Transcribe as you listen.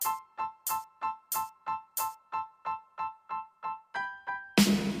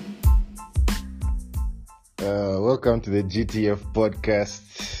Welcome to the GTF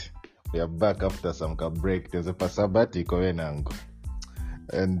podcast. We are back after some break. There's a sabbatical and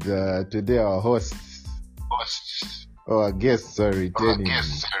today our our guests are returning.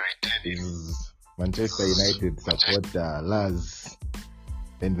 Is Manchester United supporter Laz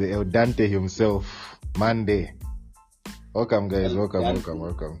and the El Dante himself, Monday. Welcome guys,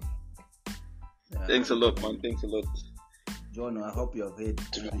 welcome. Thanks a lot, man. Thanks a lot. John, I hope you have heard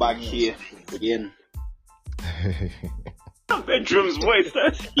to be back here again. Bedroom's voice,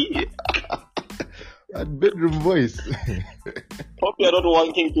 that's here. That bedroom voice. Hope you're not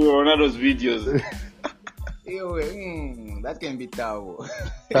wanking to Ronaldo's videos. That can be tough.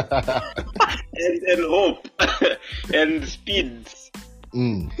 and hope and speed.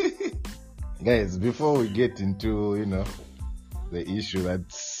 Guys, before we get into the issue that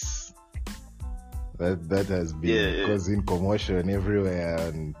has been causing commotion everywhere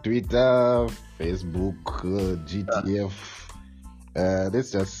on Twitter, Facebook, GTF.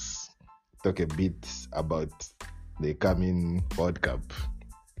 Let's just talk a bit about the coming World Cup.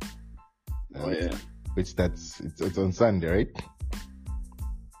 Which starts, it's on Sunday, right?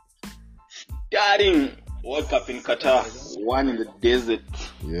 Starting World Cup in Qatar, one in the desert.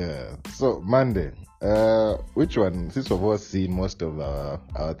 Yeah. So Monday, which one? Since we've all seen most of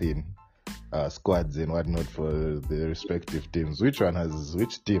our thing. Squads and whatnot for the respective teams. Which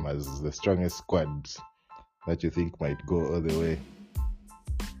team has the strongest squads that you think might go all the way?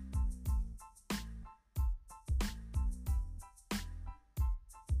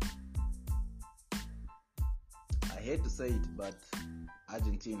 I hate to say it, but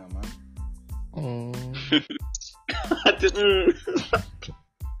Argentina, man.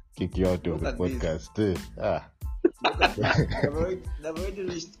 Kick you out of the podcast. They've already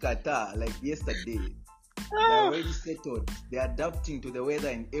reached Qatar like yesterday. They're already settled. They're adapting to the weather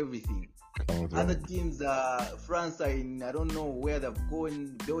and everything. Other teams, France are in, I don't know where they've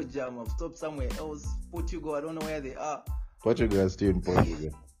gone. Belgium have stopped somewhere else. Portugal, I don't know where they are. Portugal is still in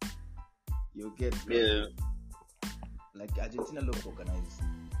Portugal. You get like Argentina look organized.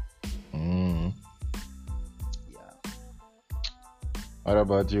 Yeah. What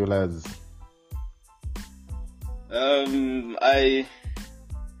about you, lads?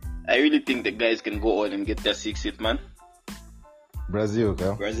 I really think the guys can go on and get their 6th, man. Brazil,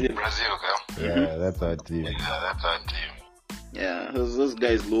 okay? Brazil. Yeah, that's our team. Yeah, those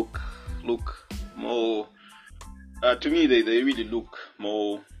guys look more. To me, they really look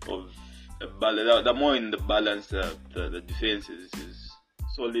more of a balance. They're more in the balance. The defense is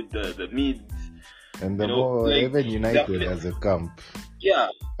solid. The mid. And the more like, even United as a camp. Yeah.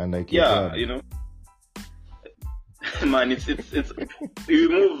 And like man, it's you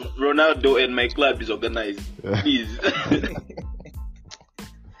remove Ronaldo and my club is organized. Please.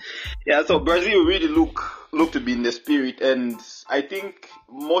 Yeah, so Brazil really look to be in the spirit, and I think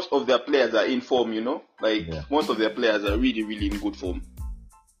most of their players are in form, most of their players are really, really in good form.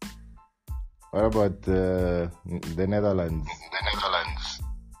 What about the Netherlands?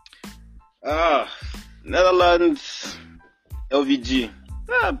 Netherlands, LVG.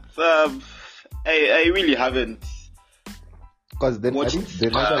 I really haven't. Because the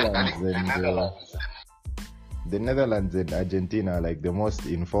Netherlands and Argentina are like the most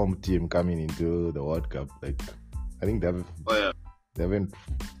informed team coming into the World Cup. Like, I think they haven't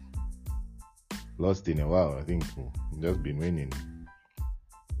lost in a while. I think they've just been winning.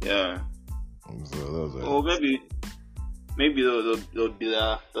 Yeah. So those are... Oh, maybe they'll be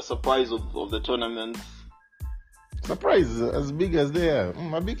the surprise of the tournament. Surprise as big as they are.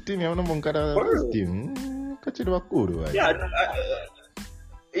 A big team, you know, team. I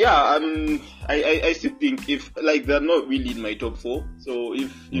still think if like they're not really in my top 4, so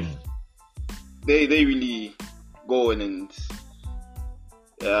if they really go on and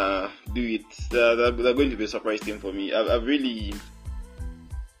do it, they're going to be a surprise team for me. I've really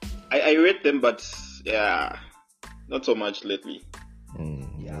I rate them, but not so much lately.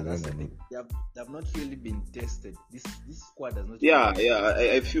 That's the thing. They've not really been tested. This squad has not.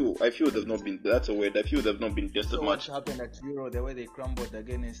 I feel they've not been. That's a word. I feel they've not been tested much. What happened at Euro? The way they crumbled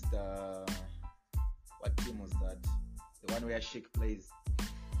against what team was that? The one where Sheikh plays.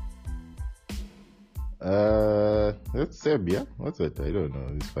 That's Serbia. What's that? I don't know.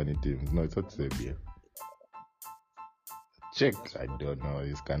 These funny teams. No, it's not Serbia. Czech. I don't know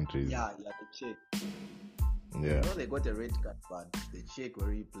these countries. Yeah, the Czech. Yeah. I know they got a red card, but the Czech were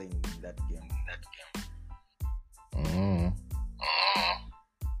really playing in that game.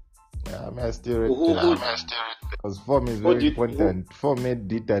 Yeah, I still rate because form is very important. Form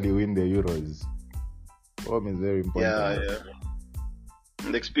made Italy win the Euros. Form is very important. Yeah.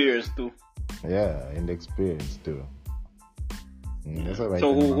 And experience too. Yeah, and experience too. That's all right.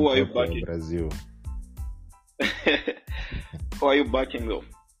 So who are you backing? Brazil. Who are you backing though?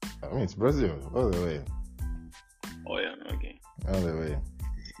 I mean, it's Brazil all the way. Oh yeah, okay. All the way.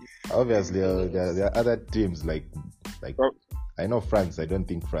 Obviously, there are other teams like I know France. I don't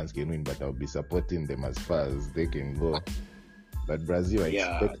think France can win, but I'll be supporting them as far as they can go. But Brazil, I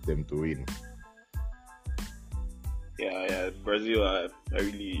expect them to win. Yeah. Brazil are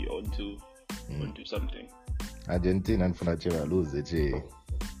really onto something. Argentina and Funachera lose it.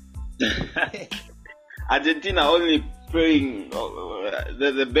 Argentina only playing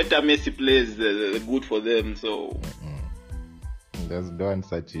the better Messi plays, the good for them. So there's done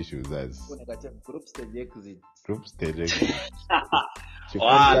such issues as group stage exit. Group stage exit. In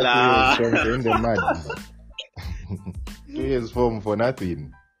the mud. 2 years form for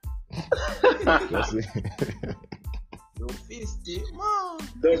nothing.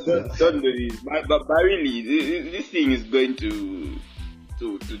 Don't do this. But really, this thing is going to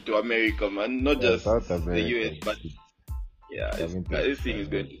America, man. Not just the US, but this thing is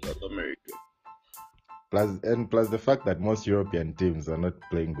going to South America. Plus the fact that most European teams are not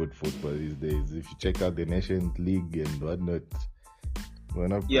playing good football these days. If you check out the Nations League and whatnot, we're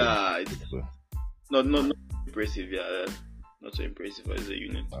not playing football. Not impressive. Yeah, not so impressive as a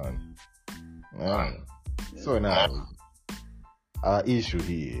unit. So now, our issue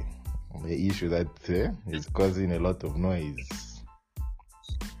here, the issue that is causing a lot of noise.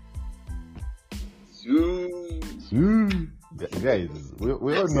 Guys, we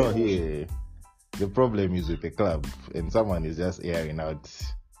all know here the problem is with the club, and someone is just airing out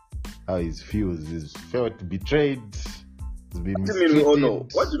how he feels. He's felt betrayed. He's been mistreated.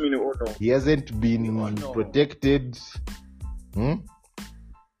 What do you mean? Oh no? He hasn't been protected. He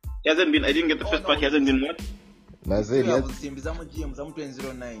hasn't been. I didn't get the first part. He hasn't been what? I said yes.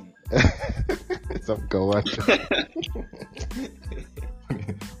 Some kawacha.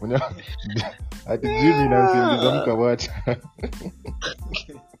 Ati Jimmy na some kawacha.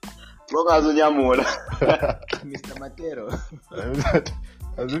 Mr. Matero.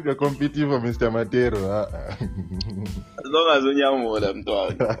 As if you're competing for Mr. Matero. As long as I'm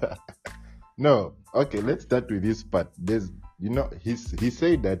talking. No, okay. Let's start with this part. There's, he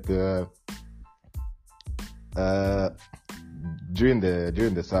said that during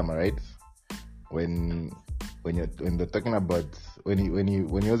the summer, right? When they're talking about when he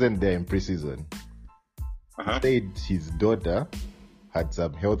wasn't there in preseason, he said his daughter had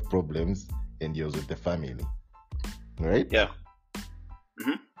some health problems and he was with the family, right? Yeah.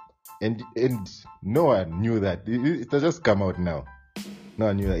 And no one knew that. It has just come out now. No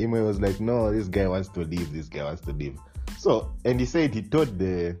one knew that. Imo was like, no, this guy wants to leave. So, and he said he told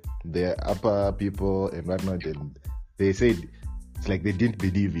the upper people and whatnot, and they said it's like they didn't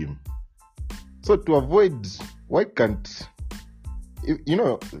believe him. So to avoid, why can't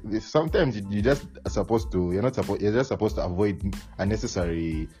sometimes you're just supposed to avoid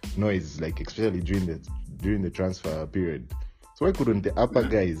unnecessary noise, like especially during the transfer period. So why couldn't the upper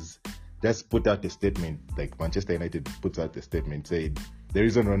guys just put out a statement, like Manchester United puts out a statement saying the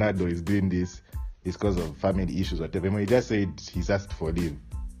reason Ronaldo is doing this is because of family issues, whatever. He just said he's asked for leave.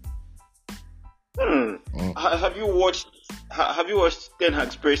 Have you watched Ten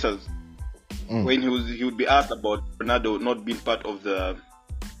Hag's pressers when he would be asked about Ronaldo not being part of the,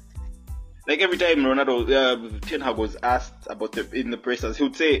 like every time Ronaldo Ten Hag was asked about in the pressers, he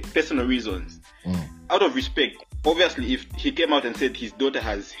would say personal reasons. Out of respect, obviously, if he came out and said his daughter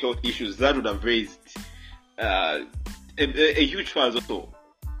has health issues, that would have raised a huge fuss also.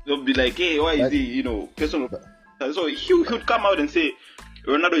 They'll be like, hey, why is he, personal? So he would come out and say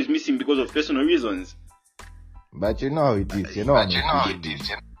Ronaldo is missing because of personal reasons. But you know how it is.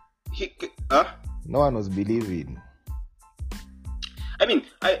 No one was believing. I mean,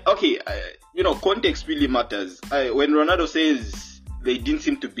 context really matters. When Ronaldo says they didn't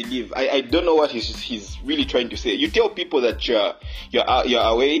seem to believe, I don't know what he's really trying to say. You tell people that you're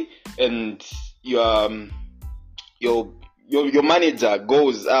away and your manager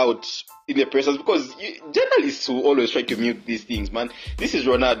goes out in the presses, because journalists will always try to mute these things, man. This is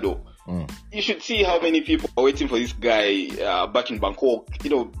Ronaldo. You should see how many people are waiting for this guy back in Bangkok.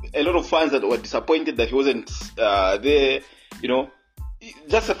 A lot of fans that were disappointed that he wasn't there.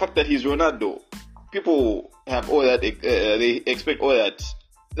 Just the fact that he's Ronaldo, people have all that. They expect all that.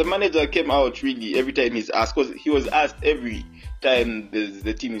 The manager came out really every time he's asked, because he was asked every time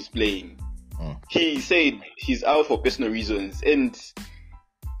the team is playing. He said he's out for personal reasons, and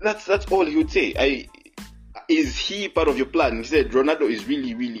that's all he would say. Is he part of your plan? He said Ronaldo is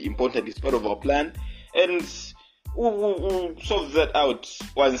really, really important. He's part of our plan, and we'll solve that out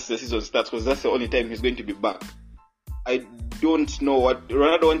once the season starts, because that's the only time he's going to be back. I don't know what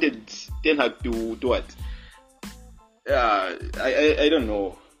Ronaldo wanted Ten Hag to do. What? I don't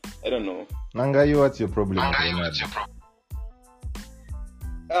know. Nangayu, what's your problem?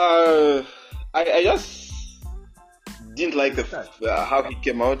 I just didn't like how he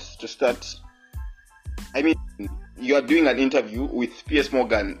came out to start. I mean, you are doing an interview with Piers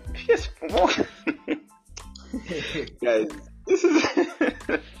Morgan. Guys, this is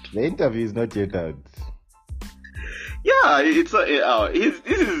the interview is not yet out. Yeah, it's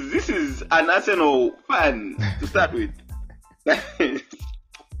this is an Arsenal fan to start with. But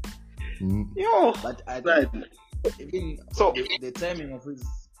I think even so the timing of his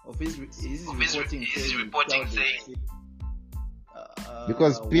reporting saying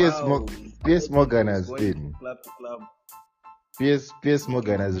because Piers Morgan has been club to club. Piers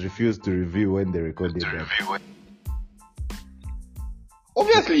Morgan has refused to review when they recorded that.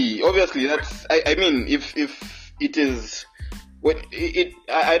 Obviously, that's. I mean, if it is when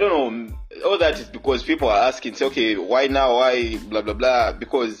I don't know. All that is because people are asking, say, okay, why now? Why blah blah blah?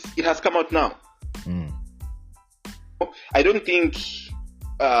 Because it has come out now. I don't think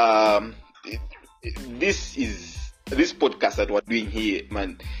this podcast that we're doing here,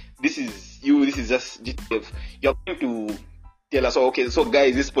 man. This is just you're going to tell us, okay, so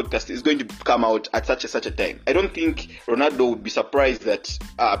guys, this podcast is going to come out at such a time. I don't think Ronaldo would be surprised that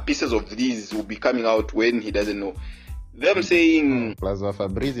pieces of these will be coming out when he doesn't know. Them saying Plus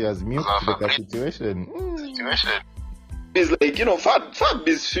Fabrizio has milked the situation. It's like, Fab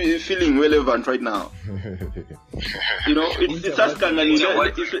is feeling relevant right now. It's Askan and it's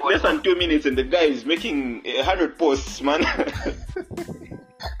less than 2 minutes and the guy is making 100 posts, man.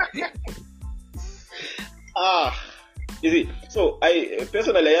 You see, so I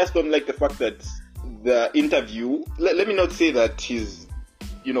personally just don't like the fact that the interview, let me not say that he's,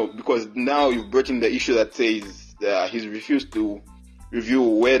 because now you've brought in the issue that says he's refused to review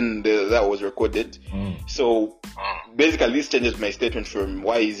when that was recorded. So basically this changes my statement from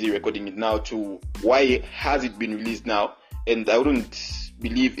why is he recording it now to why has it been released now. And I wouldn't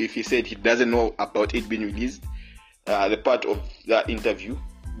believe if he said he doesn't know about it being released, the part of that interview.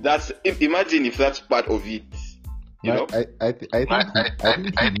 Imagine if that's part of it. I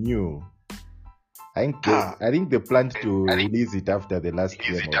think he knew. I think they planned to release it after the last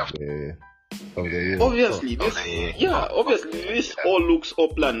game of the year. Obviously, this all looks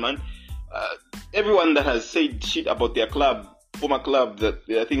all planned, man. Everyone that has said shit about their club, former club, that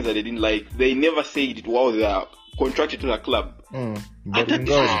there are things that they didn't like, they never said it while they are contracted to the club. That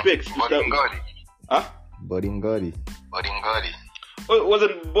disrespect to start with. Bodingodi.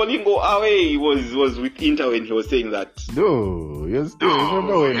 Wasn't Bolingo away? Was with Inter when he was saying that? No, you still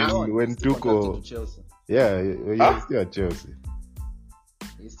remember when Tuco? Yeah, he was still at Chelsea.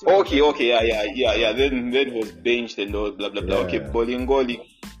 Okay, yeah. Then he was benched and all blah blah blah. Yeah. Okay, Bolingo.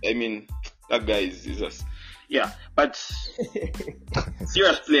 I mean, that guy is just but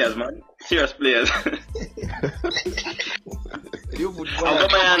serious players, man. Serious players. Simple.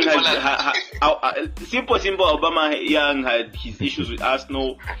 Aubameyang had his issues with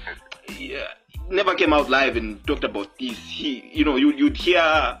Arsenal. Never came out live and talked about this. You'd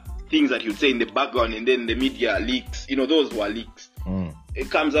hear things that he'd say in the background, and then the media leaks. Those were leaks. It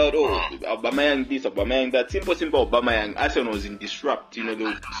comes out, Aubameyang this, Aubameyang that. Simple Aubameyang. Arsenal was in disrupt. They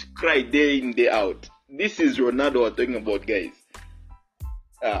would cry day in, day out. This is Ronaldo we're talking about, guys.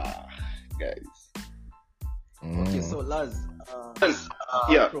 Guys. Okay, so Laz,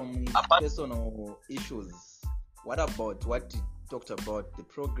 from personal issues, what about what you talked about, the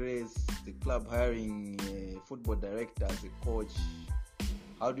progress, the club hiring a football director as a coach?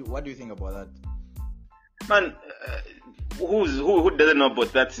 What do you think about that? Man, who doesn't know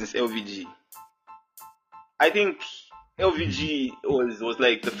about that since LVG? I think LVG was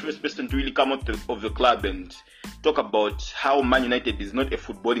like the first person to really come out of the club and talk about how Man United is not a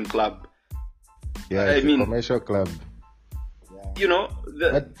footballing club. Yeah, it's a commercial club. We all know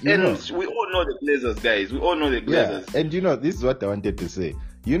the Glazers, guys. We all know the Glazers. Yeah, and this is what I wanted to say.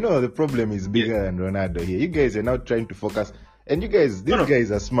 The problem is bigger than Ronaldo here. You guys are now trying to focus. And these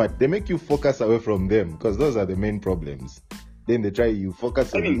guys are smart. They make you focus away from them because those are the main problems. Then they try you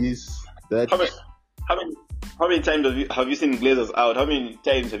focus on this, that. How many times have you seen Glazers out? How many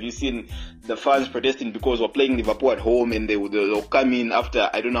times have you seen the fans protesting because we're playing Liverpool at home and they'll come in after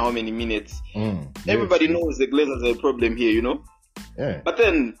I don't know how many minutes? Everybody knows the Glazers are a problem here, Yeah. But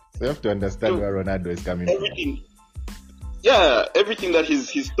then you have to understand where Ronaldo is coming from. Everything that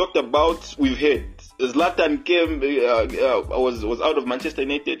he's talked about, we've heard. Zlatan came, was out of Manchester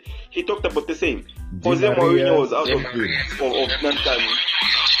United, he talked about the same. Jose Maria, Mourinho was out of non-time.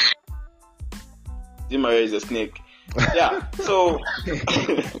 Di Maria is a snake. Yeah, so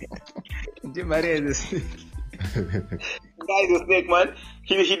Di Maria is a snake. Guy is a snake, man.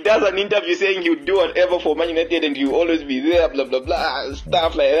 He does an interview saying he would do whatever for Man United and he will always be there, blah blah blah,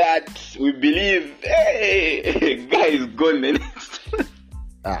 stuff like that. We believe, hey, guy is gone, man.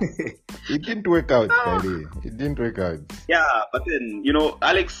 It didn't work out, Kylie. It didn't work out. Yeah, but then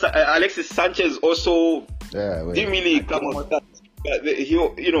Alexis Sanchez also didn't really come out that.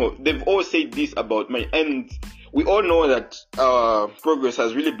 They've all said this about me, and we all know that progress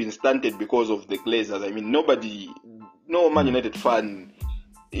has really been stunted because of the Glazers. I mean, no Man United fan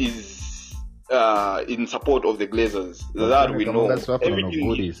is in support of the Glazers. That we know.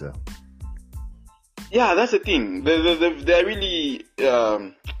 Yeah, that's the thing. They're really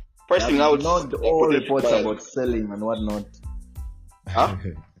pressing out. Not all reports about selling and whatnot. Huh?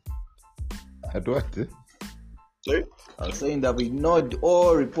 At what? Sorry? I was saying that we ignored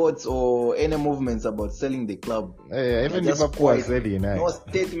all reports or any movements about selling the club. Yeah, even Liverpool are selling. No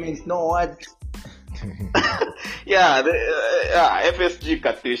statements, no what. Yeah, FSG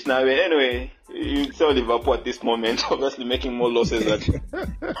Katish now. Anyway, you sell Liverpool at this moment, obviously making more losses than.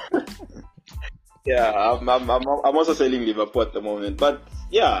 Yeah, I'm also selling Liverpool at the moment, but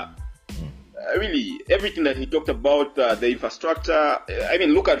yeah, really everything that he talked about, the infrastructure. I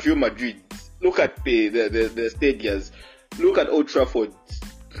mean, look at Real Madrid, look at the stadiums, look at Old Trafford.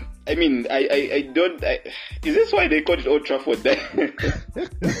 I mean, I don't. Is this why they call it Old Trafford? Like,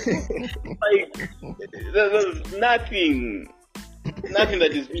 there's nothing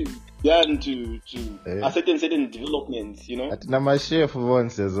that is being done to a certain developments, you know. At Namashef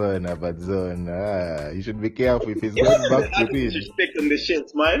once a zone, but zone. You should be careful if he's going back to this. Respect on the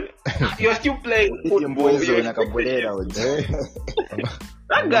shirts, man. You're still playing football. That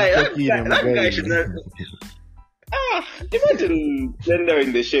guy should not. Imagine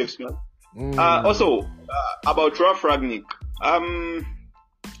gendering the chefs, man. Also, about Ralf Rangnick.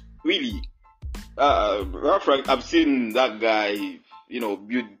 Really, Ralf Rangnick, I've seen that guy,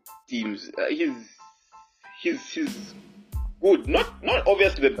 build teams. He's good. Not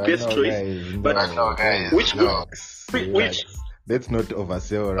obviously the best choice, but which let's not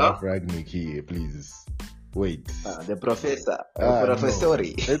oversell Ralf Rangnick here, please. Wait. The professor.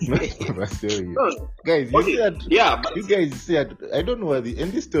 Professori. Let's not oversell you. Guys, you guys see it. I don't know why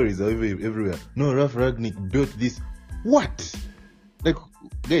and these stories are everywhere. No, Ralf Rangnick built this. What? Like,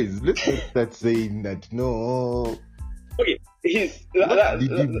 guys, let's not start saying that. No. Okay, what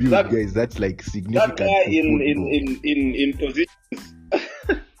did he build, guys? That's like significant. That guy in positions.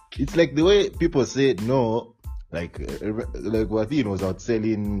 It's like the way people say no. Like Wathin was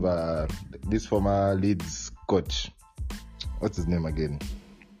outselling this former Leeds coach. What's his name again?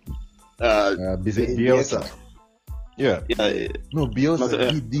 Bielsa. Yeah. No, Bielsa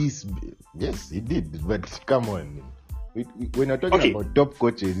did this. Yes, he did. But come on, when you're talking about top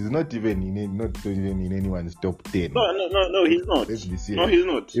coaches, he's not even in anyone's top 10. No, he's not. Let's be serious. No, he's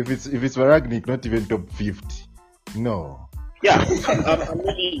not. If it's for Rangnick, not even top 50. No. Yeah, I'm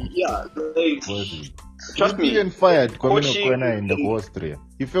really, trust me. He even fired Kwame Kwena in the Austria.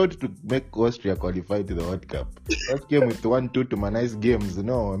 He failed to make Austria qualify to the World Cup. That came with 1-2 to manage games.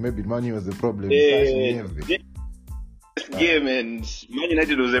 No, maybe money was the problem. Game and Man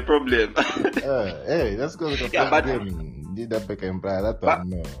United was a problem. Hey, that's because of the first game. Did that back Empire? That one,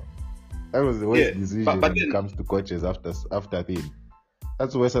 no. That was the worst decision when it comes to coaches after Thin.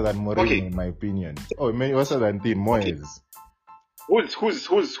 That's worse than Mourinho, in my opinion. Maybe worse than Thin Moyes.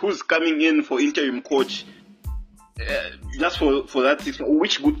 Who's coming in for interim coach? Just for that 6 months,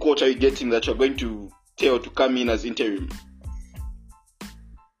 which good coach are you getting that you're going to tell to come in as interim?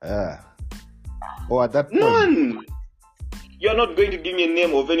 At that point, none. You're not going to give me a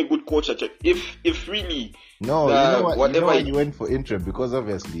name of any good coach if really. No, you know why you went for interim, because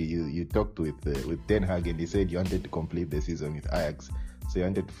obviously you talked with Ten Hag and he said you wanted to complete the season with Ajax, so you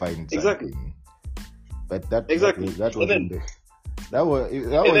wanted to find something. But that wasn't that was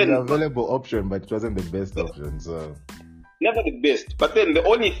an available option, but it wasn't the best option. So never the best. But then the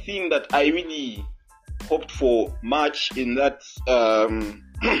only thing that I really hoped for much in that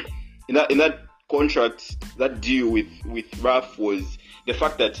in that contract, that deal with Ralf, was the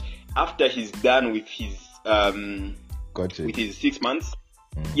fact that after he's done with his with his 6 months,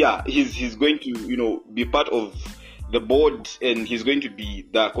 he's going to be part of the board and he's going to be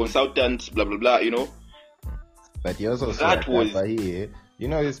the consultant, blah blah blah, But he also said here,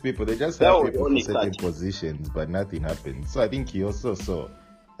 these people, they just have people for certain positions, but nothing happens. So I think he also saw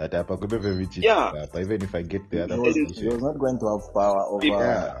That Yeah. even if I get the other He position. was not going to have power over.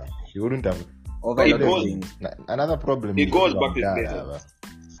 Yeah, he wouldn't have. Over It a lot of goes- things. Another problem It is goes I'm back to there.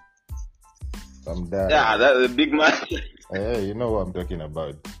 I'm there. Yeah, that's a big man. You know what I'm talking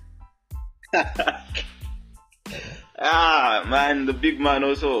about. Man, the big man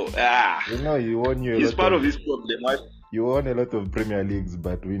also. You know, you won He's part of his problem. Right? You won a lot of Premier Leagues,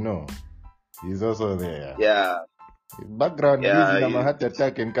 but we know he's also there. Yeah. Background, Yeah, losing a heart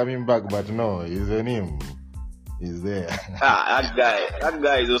attack and coming back, but no, he's on him. He's there. That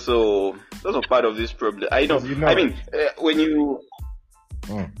guy is also part of this problem. I know. You know. I mean, when you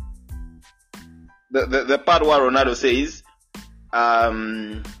the part where Ronaldo says,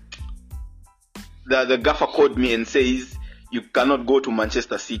 the gaffer called me and says you cannot go to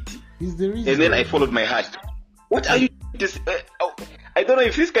Manchester City, He's the reason. and then I followed my heart. What are you? I don't know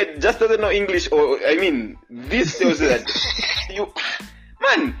if this guy just doesn't know English, or I mean, this tells that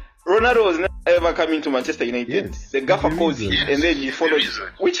Ronaldo was never ever coming to Manchester United. Yes, The gaffer the calls him, reason. and then he followed.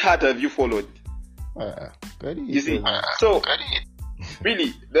 Which heart have you followed? You see, so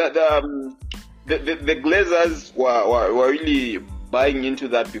really, the Glazers were really buying into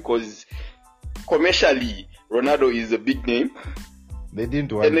that because commercially, Ronaldo is a big name. They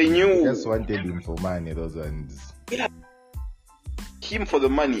didn't want And they knew- They just wanted him for money, those ones. Him for the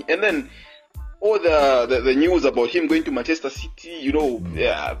money, and then all the news about him going to Manchester City,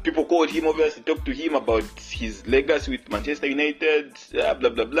 people called him, obviously talked to him about his legacy with Manchester United, blah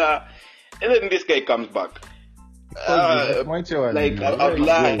blah blah, and then this guy comes back. Moiche was like, why I'd you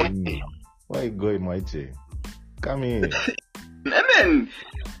lie. going? Why you going, Moiche? Come here. And then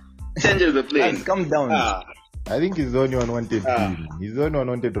changes the plane. Guys, calm down. I think he's the only one wanted him. He's the only one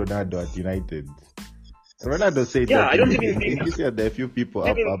wanted Ronaldo at United. Ronaldo said Yeah, that I don't even think- he said there are a few people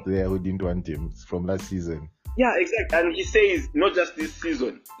up there who didn't want him from last season. Yeah, exactly. And he says not just this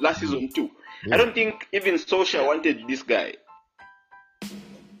season, last season too. Yeah. I don't think even Solskjaer wanted this guy.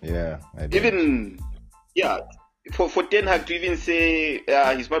 Yeah, I did. Even for Ten Hag to even say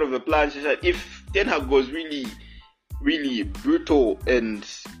he's part of the plan. If Ten Hag was really, really brutal and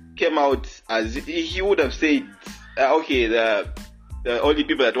came out as he would have said, okay, the only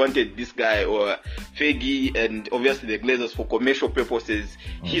people that wanted this guy or Fergie and obviously the Glazers for commercial purposes,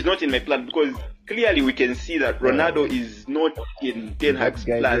 he's not in my plan, because clearly we can see that Ronaldo is not in Ten Hag's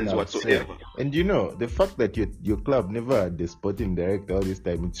That guy plans been whatsoever. upset. And you know, the fact that your club never had the sporting director all this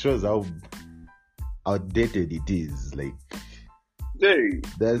time, it shows how outdated it is. Like,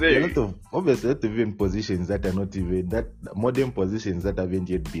 there's a lot of, obviously, a lot of even positions that are not even, that modern positions that haven't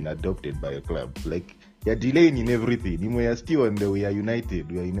yet been adopted by a club. Like, you're delaying in everything. We are still on we are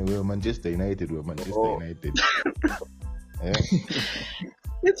United. We are Manchester United. United. Yeah.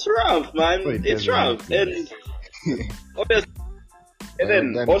 It's rough, man. Oh, it It's doesn't rough, make and sense. obviously, and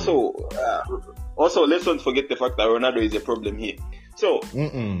then also, let's not forget the fact that Ronaldo is a problem here. So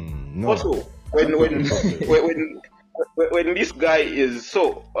No. also, when this guy is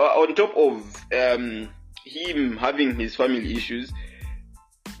so on top of him having his family issues,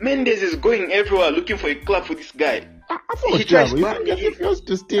 Mendes is going everywhere looking for a club for this guy. He tries Burnley. He wants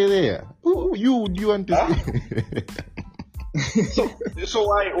to stay there. You want to stay? So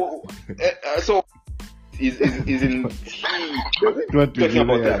why? So is in he doesn't want to be talking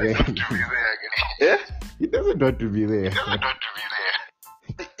about there that? again. Yeah? He doesn't want to be there.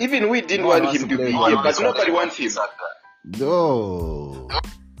 Even we didn't No one want wants him to to play be for here, him. but nobody wants him. No.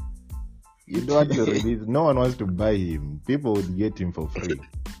 You don't want to release. No one wants to buy him. People would get him for free.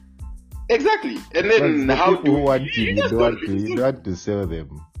 Exactly. And Because then the how people do who want him, you just don't want to sell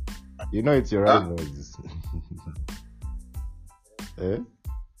them. You know it's your rivals. Eh?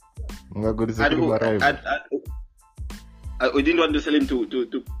 Mungagulisa And kuri marivals. we didn't want to sell him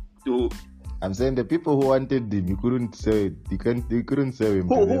to I'm saying the people who wanted him, you couldn't sell it. You couldn't sell him.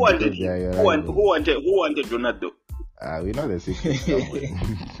 who to them wanted because they are him? your Who rivals. wanted Ronaldo? We know the secret somewhere.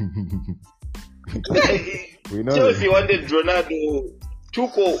 We know. Chelsea wanted Ronaldo.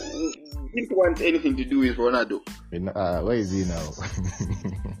 Tuchel didn't want anything to do with Ronaldo. Where is he now?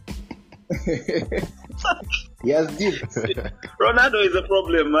 Yes, deep. Ronaldo is a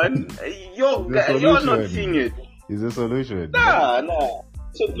problem, man. You're not solution. seeing it. He's a solution. Nah.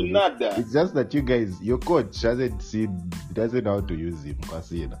 So to nada. It's just that you guys, your coach doesn't know how to use him.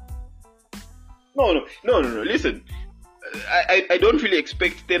 No. Listen, I don't really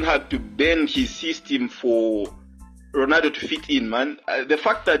expect Ten Hag to bend his system for Ronaldo to fit in, man. The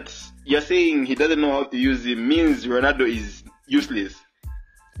fact that you're saying he doesn't know how to use him means Ronaldo is useless.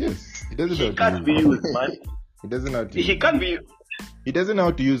 Yes, he doesn't know He how to can't be use used, man. He doesn't know how to He can't be. He doesn't know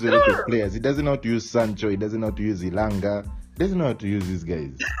how to use a lot of players. He doesn't know how to use Sancho. He doesn't know how to use Ilanga. doesn't know how to use these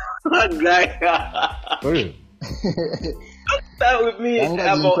guys. That guy. For real. That with me Young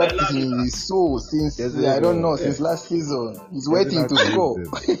guy's been about practicing Elanga. his soul since, Yes, I don't know, yeah. since last season. He's Doesn't waiting know to how use score.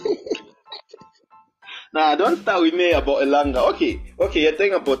 them. Nah, don't start with me about Elanga. Okay, you're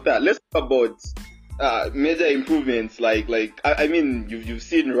talking about that. Let's talk about major improvements. Like I mean, you've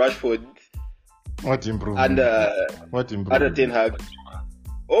seen Rashford What improvement? and What under improvement? Ten Hag.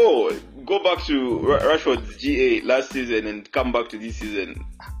 Oh, go back to Rashford's GA last season and come back to this season.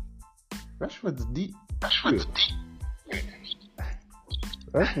 Rashford's D.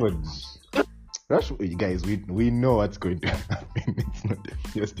 Rashford, guys, we know what's going to happen. It's not.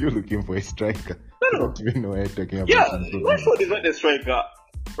 You're still looking for a striker. No. Don't even know what you're talking about. Yeah, Rashford is not a striker.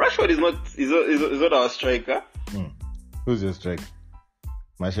 Rashford is not our striker. Who's your striker?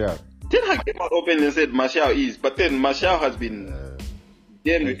 Martial. Ten Hag came out open and said Martial is, but then Martial has been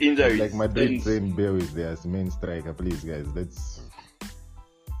damned with injuries. Like Madrid And- saying Bale is their main striker. Please, guys, let's.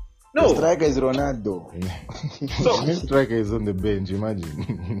 The No, striker is Ronaldo. The main striker is on the bench.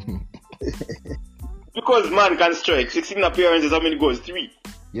 Imagine. because man can strike 16 appearances. How many goals? 3.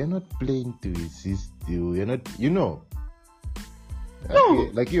 You're not playing to assist you. You're not. You know. No.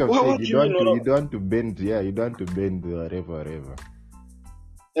 Like you have What said, do you you don't mean, want to. no? You don't want to bend. Yeah, you don't want to bend whatever.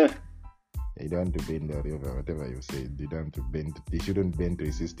 Yeah. You don't want to bend whatever you said. You don't want to bend. You shouldn't bend to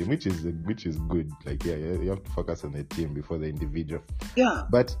a system, which is good. Like you have to focus on the team before the individual. Yeah.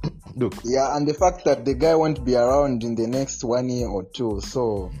 But look, Yeah, and the fact that the guy won't be around in the next 1 year or two,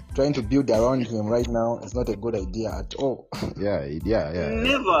 so trying to build around him right now is not a good idea at all. yeah.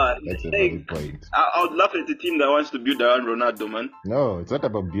 Never. That's a Like, valid point. I would laugh at the team that wants to build around Ronaldo, man. No, it's not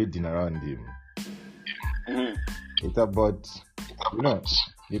about building around him. Mhm. It's about,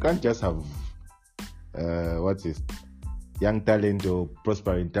 you can't just have, young talent or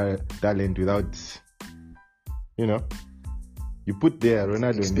prospering talent without, you put there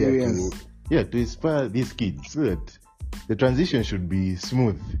Ronaldo in there Experience. to inspire these kids so that the transition should be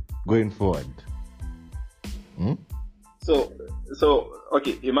smooth going forward. So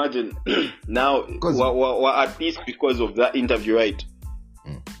okay, imagine now 'Cause- we're at peace because of that interview, right?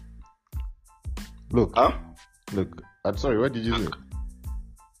 Look, Huh? I'm sorry, what did you say?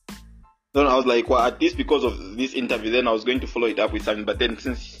 No, I was like, well, at least because of this interview, then I was going to follow it up with something, but then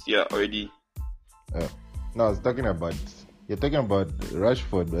since you're already... No, I was talking about, you're talking about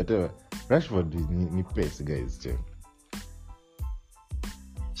Rashford, whatever. Rashford is ni pace, guys. Check.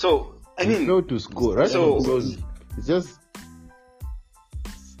 So, I He's mean, slow to score. Rashford so- goes, it's just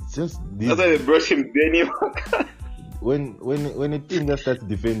this. that's why they brought him Benny. When a team just starts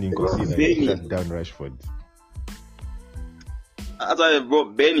defending, consider Benny. shut down Rashford. That's why they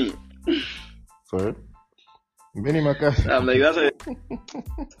brought Benny. Sorry? Benny McCarthy. I'm like, that's why...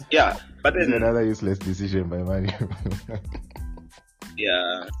 Yeah, but This is then... another useless decision by Man U.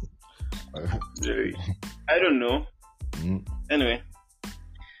 Yeah. I don't know. Anyway.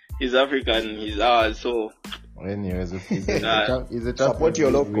 He's African, he's ours, so... Anyways, he's a Support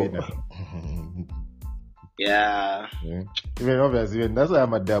your local. winner. Yeah. Yeah. Even obviously, that's why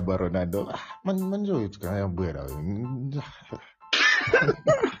I'm a dabba Ronaldo. Man, it's kind of weird.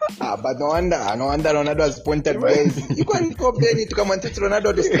 But no wonder Ronaldo has pointed guys. You can't call Benny to come and teach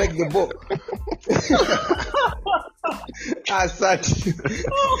Ronaldo to strike the ball.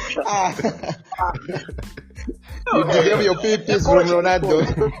 You deserve your PPs from Ronaldo.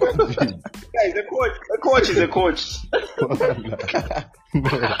 Guys, the coach is a coach.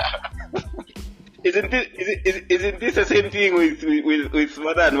 Isn't this the same thing with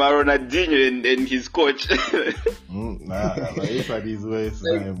Mother Ronaldinho and his coach? Nah, if I this way,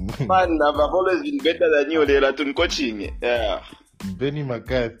 Man, I've always been better than you, Lelatun coaching. Yeah. Benny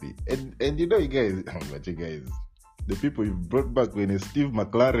McCarthy. And you guys, but you guys, the people you brought back when it's Steve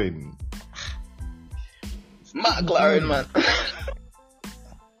McLaren. McLaren, man.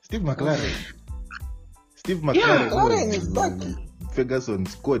 Steve McLaren. Yeah, McLaren is back.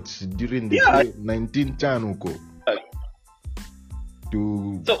 Ferguson's coach during the 19 Chanuko.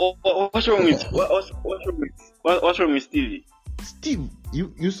 So what's wrong with what's wrong with Stevie? Steve,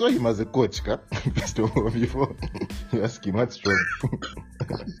 you saw him as a coach, huh? First of all, before you ask him what's wrong.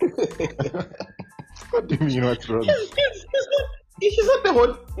 What do you mean what's wrong? He's not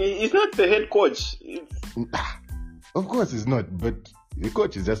the head coach. Of course he's not, but the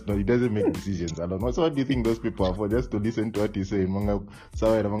coach is just not, he doesn't make decisions alone. So what do you think those people are for? Just to listen to what he's saying, Manga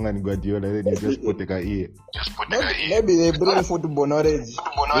Guardiola, then you just put a ear. Maybe they bring football knowledge.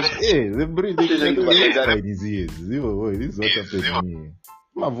 Hey, they by these years. This is what happened.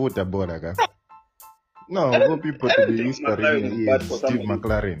 I'm a voter board, okay? No, I want people to be whispering in the ears. Steve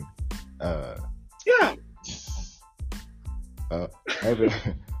McLaren. Yeah.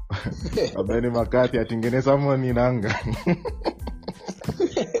 Abeni Makati atingeneza moni nanga.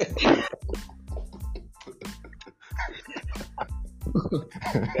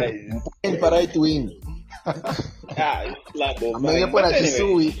 In for right wing. Amepona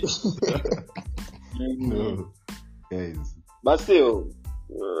Suuuiii. No, guys. But still,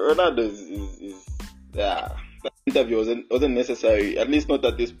 Ronaldo is that interview wasn't necessary. At least not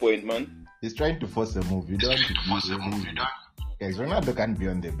at this point, man. He's trying to force a move. You don't force a move. Guys, Ronaldo can't be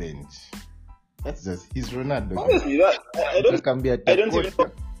on the bench. That's just he's Ronaldo. Honestly, I don't. Can be I don't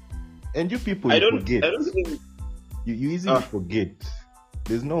even. And you people forget. I don't even. You easily forget.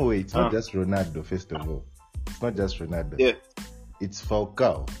 There's no way. It's not just Ronaldo. First of all, it's not just Ronaldo. Yeah. It's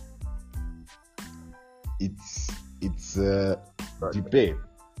Falcao. It's Depay.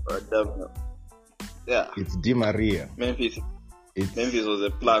 Yeah. It's Di Maria. Memphis was a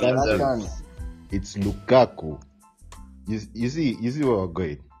Zlatan. plan. It's Lukaku. You see where we're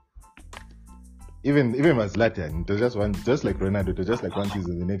going. Even as Zlatan, it was just like Ronaldo, it was just like one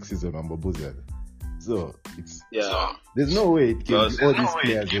season, the next season on Babuza. So it's there's no way it can be all these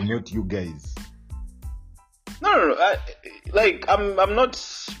players and not you guys. No. I'm not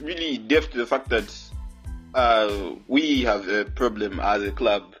really deaf to the fact that we have a problem as a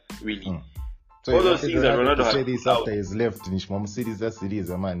club, really. So all those things that Ronaldo has say this after he's left in Ishmael series, that series,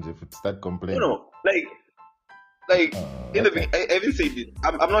 man, if it start complaining. No, in the I even said it.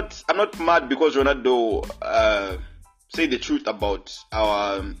 I'm not mad because Ronaldo say the truth about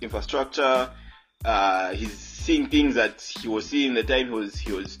our infrastructure. He's seeing things that he was seeing the time he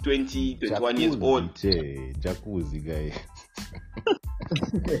was 20, 21 years old. Jacuzzi guy.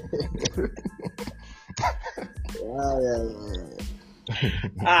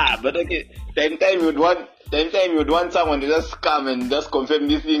 But okay. Time you'd want someone to just come and just confirm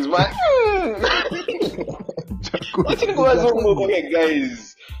these things, man. What think was wrong, okay,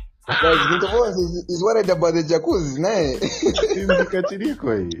 guys? Guys, he's worried about the jacuzzi,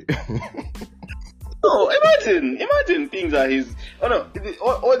 No, imagine things are his. Oh no,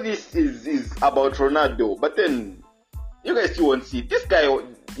 all this is about Ronaldo, but then you guys still won't see it. This guy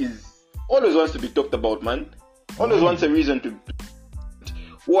is always wants to be talked about, man. Always wants a reason to.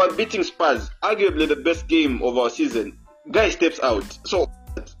 We are beating Spurs, arguably the best game of our season. Guy steps out. So,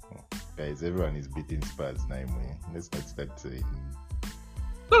 guys, everyone is beating Spurs now. Let's not start saying.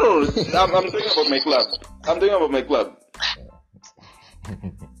 No. I'm talking about my club.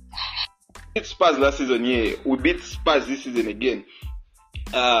 We beat Spurs last season, yeah. We beat Spurs this season again.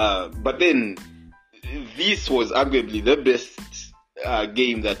 But then this was arguably the best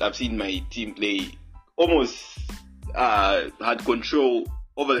game that I've seen my team play. Almost had control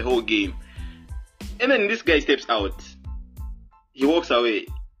over the whole game. And then this guy steps out. He walks away.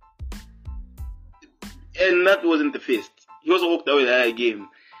 And that wasn't the first. He also walked away the other game.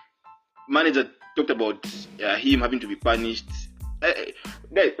 Manager talked about him having to be punished.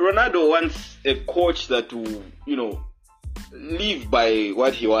 Ronaldo wants a coach that will, live by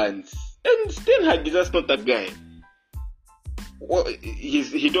what he wants. And Ten Hag is just not that guy.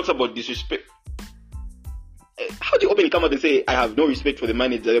 He talks about disrespect. How do you openly come out and say, I have no respect for the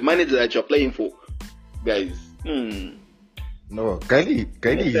manager that you're playing for? Guys. No,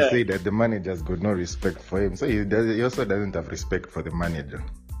 Kylie said that the manager's got no respect for him. So he also doesn't have respect for the manager.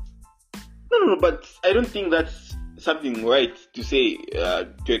 No, but I don't think that's something right to say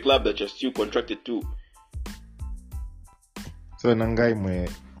to a club that you're still contracted to. So Nangai,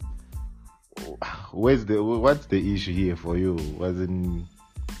 what's the issue here for you?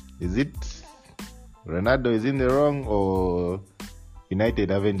 Is it Ronaldo is in the wrong, or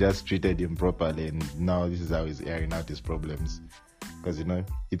United haven't just treated him properly, and now this is how he's airing out his problems? Because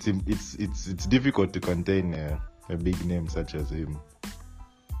it's difficult to contain a big name such as him.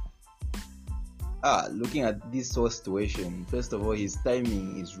 Looking at this whole situation, first of all, his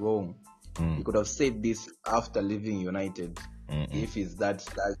timing is wrong. He could have said this after leaving United, if it's that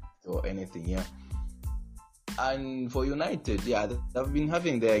or anything, yeah. And for United, they've been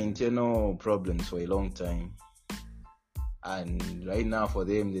having their internal problems for a long time. And right now for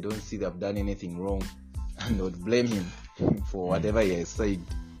them, they don't see they've done anything wrong. And they would blame him for whatever he has said.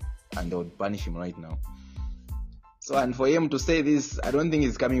 And they would punish him right now. So, and for him to say this, I don't think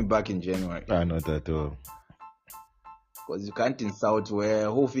he's coming back in January. Not at all. Because you can't insult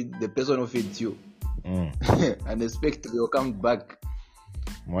the person who feeds you. And expect he'll come back.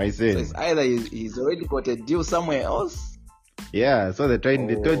 Why say? So it's either he's already got a deal somewhere else. Yeah, so they told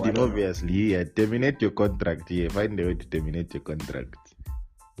him obviously, terminate your contract here. Find a way to terminate your contract.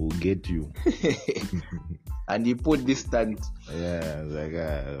 We'll get you. And he put this stunt. Yeah, it's like,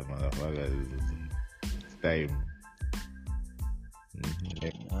 motherfucker, it's time.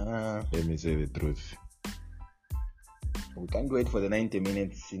 Let me say the truth. We can't wait for the 90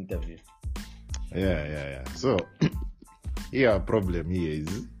 minutes interview. Yeah. So, here our problem here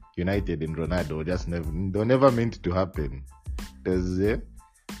is United and Ronaldo they're never meant to happen. Because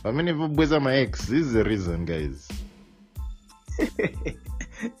how many of boys are my ex? This is the reason, guys.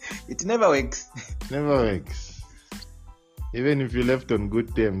 It never works. Never works. Even if you left on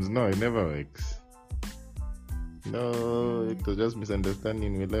good terms, no, it never works. No, it was just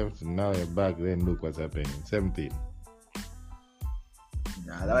misunderstanding. We left, now you're back. Then look what's happening. Same thing.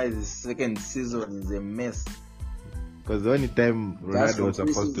 Otherwise, the second season is a mess. Because the only time Ronaldo was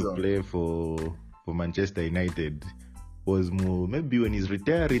supposed to play for Manchester United was more maybe when he's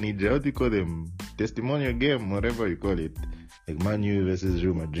retiring. How do you call them? Testimonial game, whatever you call it. Like Man U versus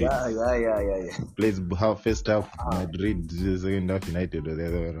Real Madrid. Yeah. Plays first half Madrid, second half United, or the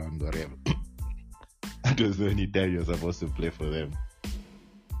other way around, whatever. That was the only time you're supposed to play for them.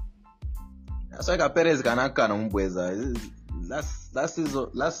 That's why Perez kanaka na mbweza. Last season,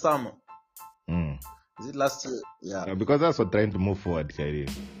 last summer. Is it last year? Yeah. Because that's what trying to move forward, Kyrie.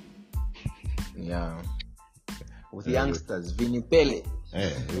 Yeah. With youngsters, Vini Pele.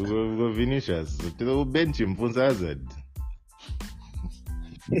 We go Vinicius. We'll bench him for Hazard.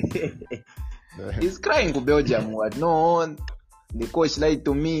 He's crying to Belgium. What? No, the coach lied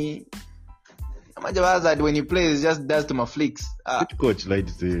to me. Imagine Hazard when he plays just does to my flicks. Which coach lied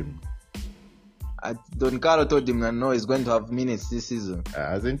to him? Don Carlo told him that no, he's going to have minutes this season.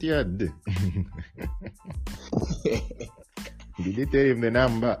 Hasn't he had? Did he tell him the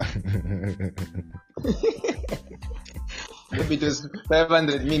number? Maybe it was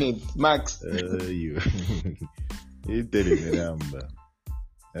 500 minutes max. You tell him the number.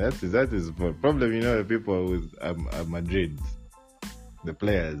 That is the problem. You know, the people with Madrid, the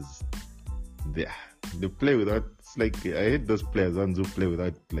players, they play without. It's like I hate those players ones who play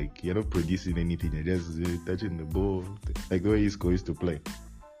without, like, you're not producing anything. You're just touching the ball, like the way Isco used to play.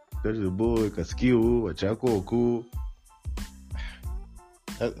 Touch the ball, like a skill, a chako, cool.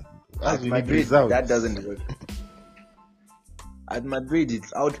 At Madrid, that doesn't work. At Madrid,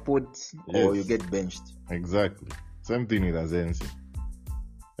 it's output or you get benched. Exactly. Same thing with Asensio.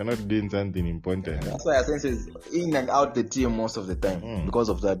 You're not doing something important. That's why Asensio is in and out the team most of the time because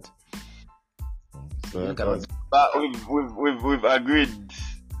of that. So but we've agreed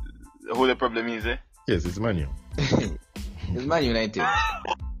who the problem is, eh? Yes, it's Man U. It's Man United.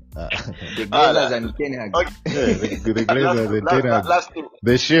 The Glazers and Ten Hag. Okay. Yeah, the Glazers and Ten Hag.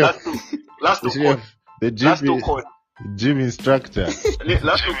 The chef. The gym instructor.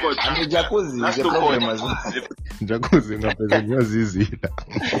 Last two codes. And the jacuzzi is the problem as well. Jacuzzi na pesa zizi.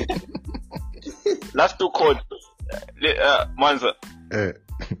 Last two codes. Manza.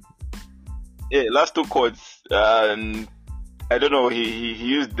 Yeah, last two chords. I don't know. He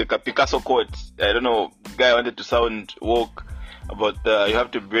used the Picasso chord. I don't know. Guy wanted to sound woke, but you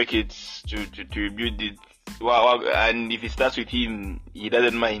have to break it to rebuild it. Wow, and if it starts with him, he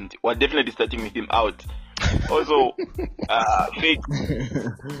doesn't mind. We're definitely starting with him out. Also, fake.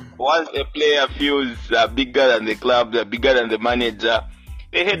 Once a player feels bigger than the club, bigger than the manager,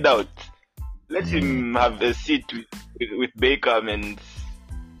 they head out. Let him have a seat with Beckham and.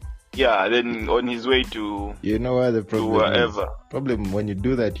 Yeah, then on his way to the problem wherever. Problem when you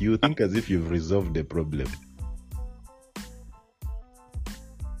do that, you think as if you've resolved the problem.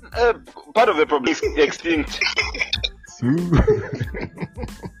 Part of the problem is extinct. Suuuiii.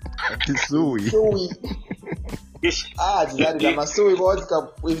 Suuuiii World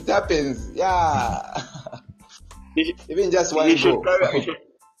Cup. If it happens, yeah. Even just one goal.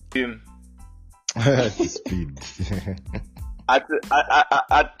 Speed. At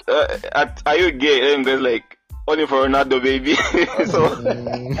are you gay? And there's like only for Ronaldo, baby. So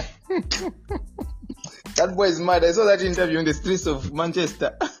that boy is mad. I saw that interview in the streets of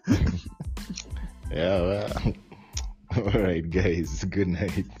Manchester. Yeah, well. All right, guys. Good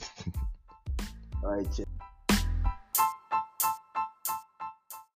night. All right.